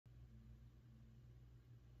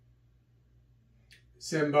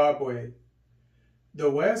Zimbabwe. The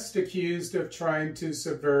West accused of trying to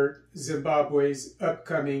subvert Zimbabwe's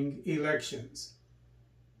upcoming elections.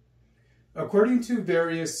 According to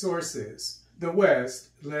various sources, the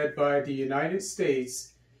West, led by the United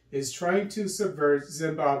States, is trying to subvert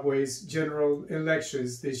Zimbabwe's general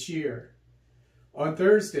elections this year. On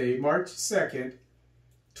Thursday, March 2nd,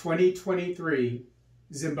 2023,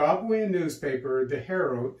 Zimbabwean newspaper The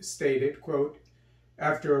Herald stated, quote,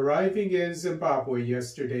 "After arriving in Zimbabwe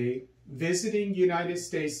yesterday, visiting United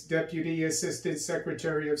States Deputy Assistant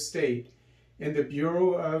Secretary of State in the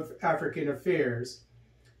Bureau of African Affairs,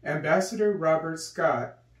 Ambassador Robert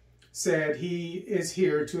Scott said he is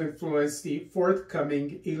here to influence the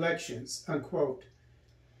forthcoming elections," unquote.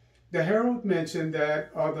 The Herald mentioned that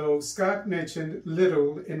although Scott mentioned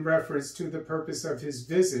little in reference to the purpose of his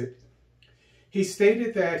visit, he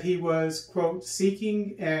stated that he was, quote,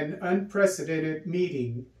 "seeking an unprecedented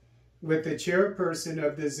meeting with the chairperson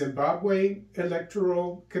of the Zimbabwe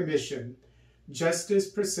Electoral Commission, Justice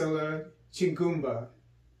Priscilla Chingumba,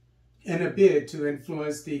 in a bid to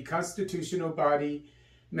influence the constitutional body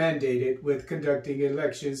mandated with conducting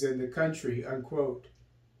elections in the country," unquote.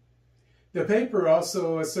 The paper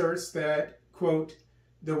also asserts that, quote,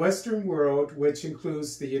 "the Western world, which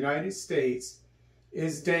includes the United States,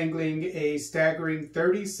 is dangling a staggering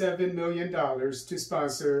 $37 million to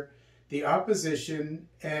sponsor the opposition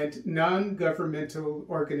and non-governmental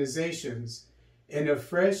organizations in a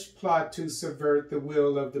fresh plot to subvert the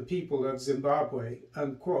will of the people of Zimbabwe,"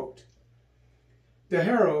 unquote. The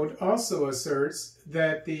Herald also asserts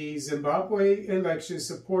that the Zimbabwe Election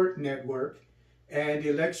Support Network and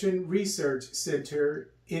Election Research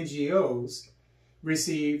Center, NGOs,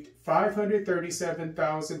 received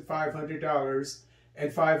 $537,500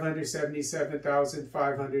 and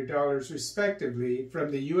 $577,500 respectively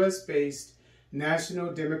from the U.S.-based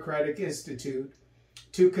National Democratic Institute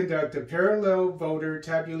to conduct a parallel voter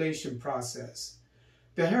tabulation process.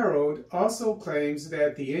 The Herald also claims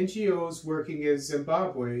that the NGOs working in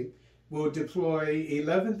Zimbabwe will deploy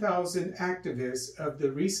 11,000 activists of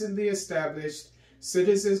the recently established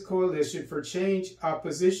Citizens Coalition for Change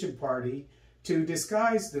opposition party to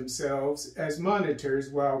disguise themselves as monitors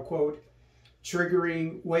while, quote,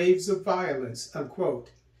 "triggering waves of violence,"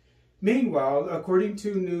 unquote. Meanwhile, according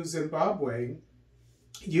to New Zimbabwe,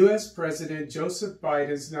 U.S. President Joseph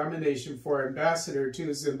Biden's nomination for ambassador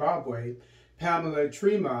to Zimbabwe, Pamela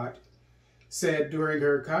Tremont, said during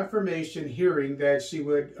her confirmation hearing that she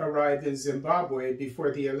would arrive in Zimbabwe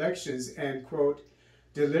before the elections and, quote,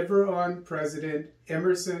 "deliver on President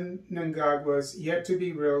Emerson Mnangagwa's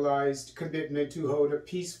yet-to-be-realized commitment to hold a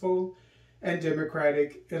peaceful and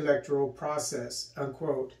democratic electoral process,"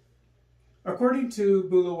 unquote. According to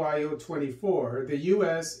Bulawayo 24, the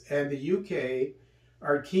U.S. and the U.K.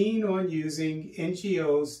 are keen on using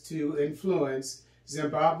NGOs to influence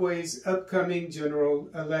Zimbabwe's upcoming general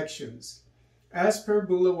elections. As per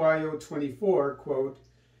Bulawayo 24, quote,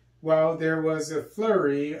 "While there was a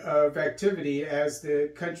flurry of activity as the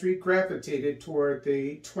country gravitated toward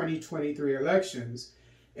the 2023 elections,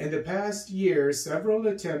 in the past year, several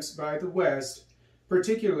attempts by the West,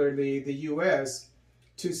 particularly the U.S.,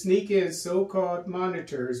 to sneak in so-called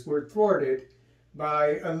monitors were thwarted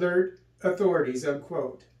by alert authorities,"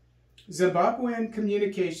 unquote. Zimbabwean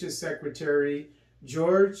Communications Secretary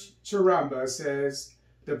George Chiramba says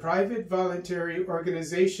the Private Voluntary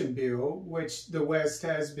Organization Bill, which the West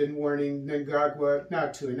has been warning Mnangagwa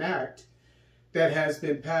not to enact, that has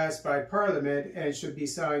been passed by Parliament and should be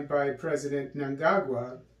signed by President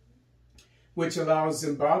Mnangagwa, which allows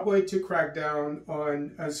Zimbabwe to crack down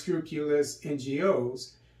on unscrupulous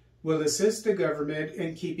NGOs, will assist the government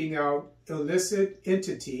in keeping out illicit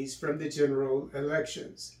entities from the general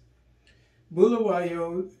elections.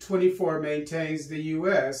 Bulawayo 24 maintains the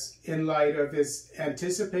U.S., in light of its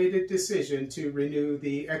anticipated decision to renew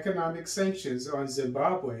the economic sanctions on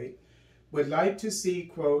Zimbabwe, would like to see,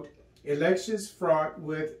 quote, "elections fraught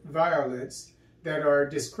with violence that are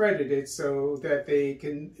discredited so that they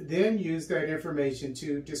can then use that information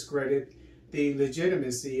to discredit the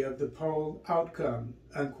legitimacy of the poll outcome,"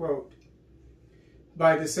 unquote.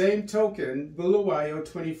 By the same token, Bulawayo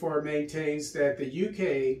 24 maintains that the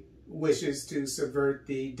UK wishes to subvert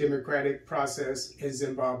the democratic process in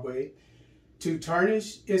Zimbabwe to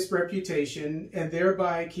tarnish its reputation and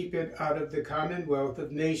thereby keep it out of the Commonwealth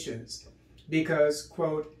of Nations because,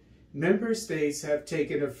 quote, "member states have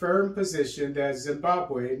taken a firm position that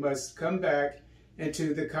Zimbabwe must come back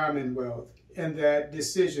into the Commonwealth, and that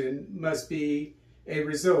decision must be a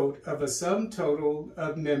result of a sum total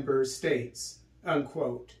of member states,"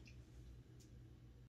 unquote.